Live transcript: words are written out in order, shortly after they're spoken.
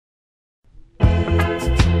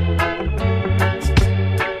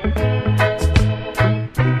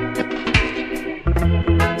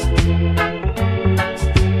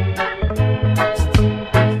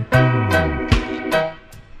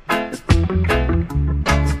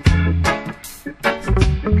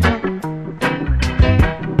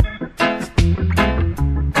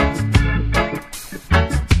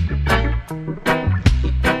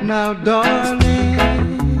Now, darling,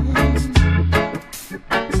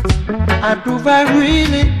 I prove I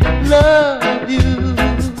really love you,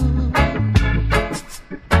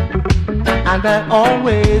 and I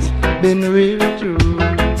always been real true,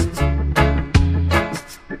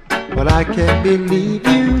 but I can't believe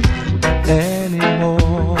you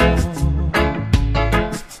anymore.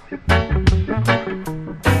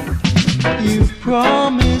 You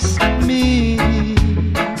promised me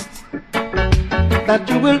that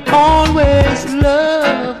you will always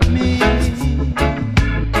love me,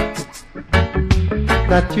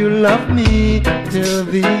 that you love me till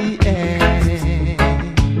the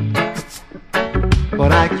end,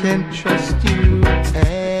 but I can't trust you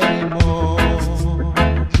anymore.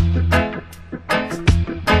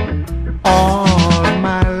 All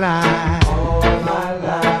my life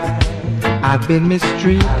I've been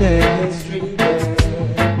mistreated,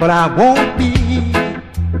 but I won't be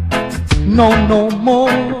no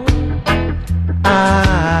more.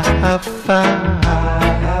 I have found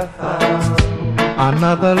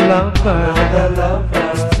another lover,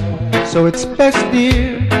 so it's best,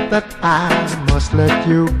 dear, that I must let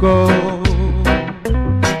you go.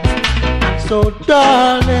 So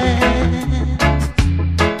darling,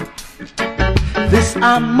 this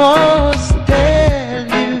I must tell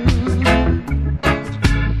you,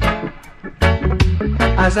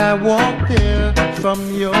 as I walk there from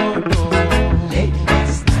your door. Late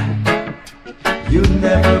last night, you'll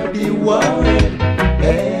never be worried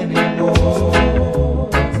anymore.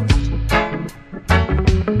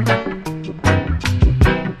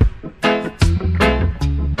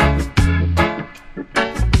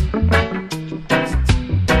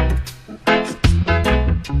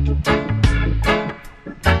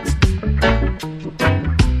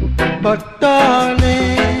 But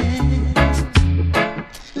darling,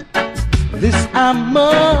 this I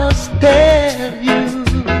must tell you,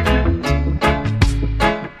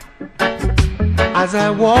 as I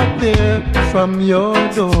walk there from your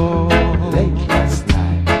door. Late last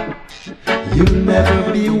night, you'll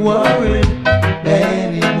never be worried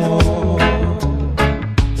anymore.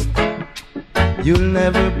 You'll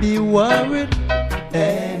never be worried